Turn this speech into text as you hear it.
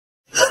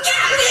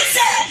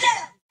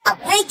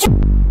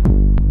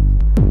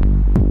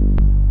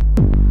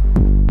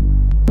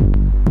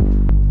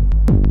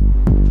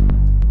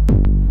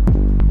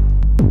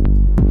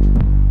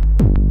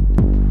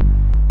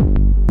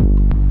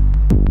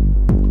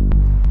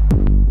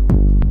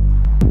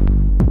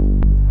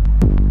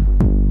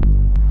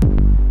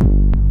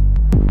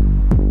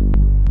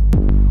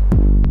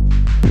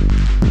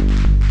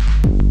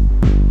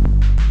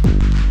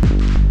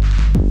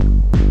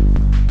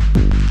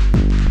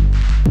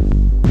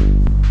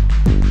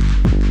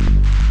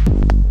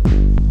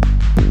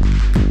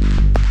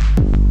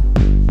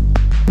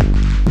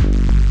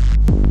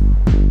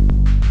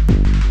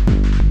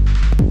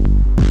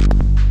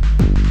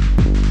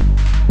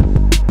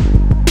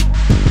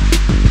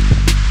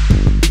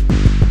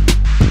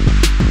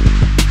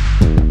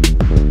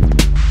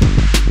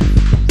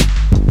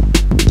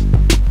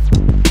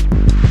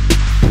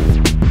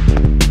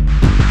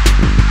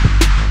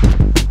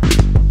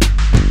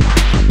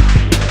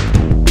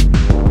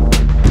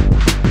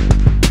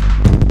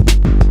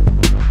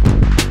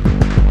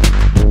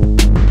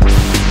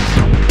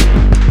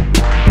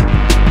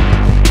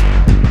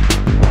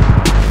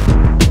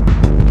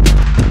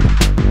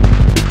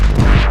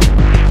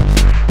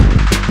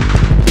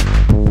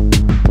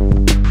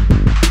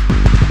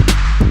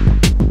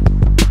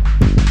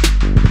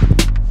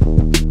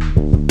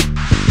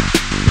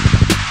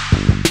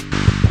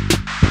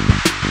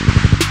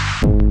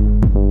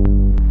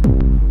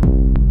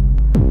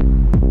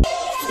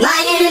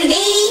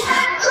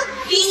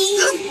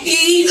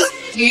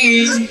My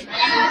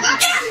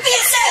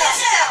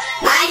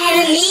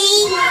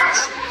enemy.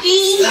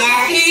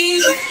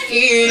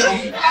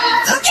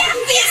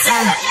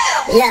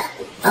 Look.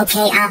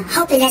 Okay, I'm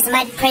hoping that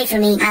somebody pray for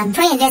me. I'm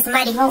praying that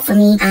somebody vote for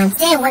me. I'm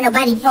staying where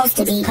nobody's supposed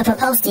to be.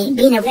 Posted,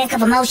 being a wreck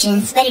of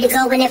emotions. Ready to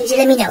go whenever you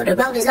let me know. The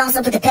road is long,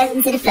 so put the pedal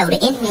into the flow. The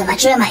enemy of my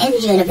trail, my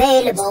energy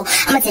unavailable.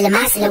 I'ma tell him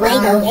I still away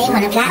go. Hey, when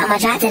I fly on my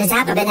drive to the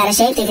top, I've been out of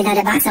shape, thinking out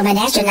the box. I'm an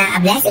astronaut.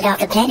 I blasted off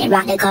the planet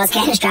rock that caused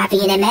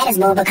catastrophe, and it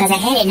matters more because I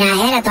had it. Now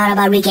I thought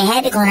about wreaking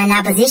havoc on an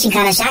opposition,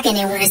 kinda shocking.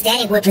 And when it's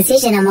static with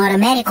precision, I'm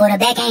automatic.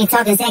 Quarterback, I ain't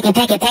talking second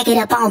packet. Pack it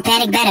up on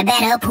panic, batter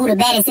up. Who the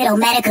baddest? It don't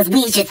matter, cause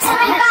we just.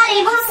 Everybody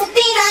wants to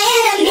be my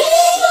enemy.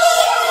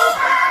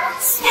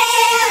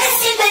 Spare the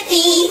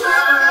sympathy.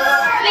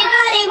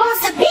 Everybody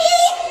wants to be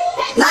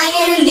my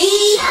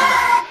enemy.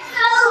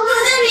 Over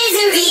the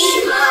misery.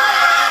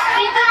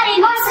 Everybody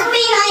wants to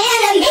be my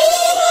enemy.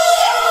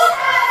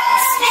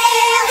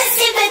 Spare the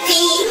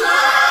sympathy.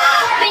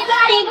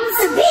 Everybody wants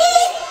to be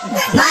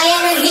my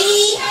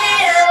enemy.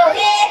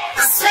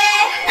 I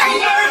swear I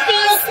never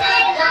feel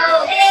sad.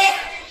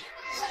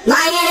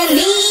 My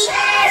enemy.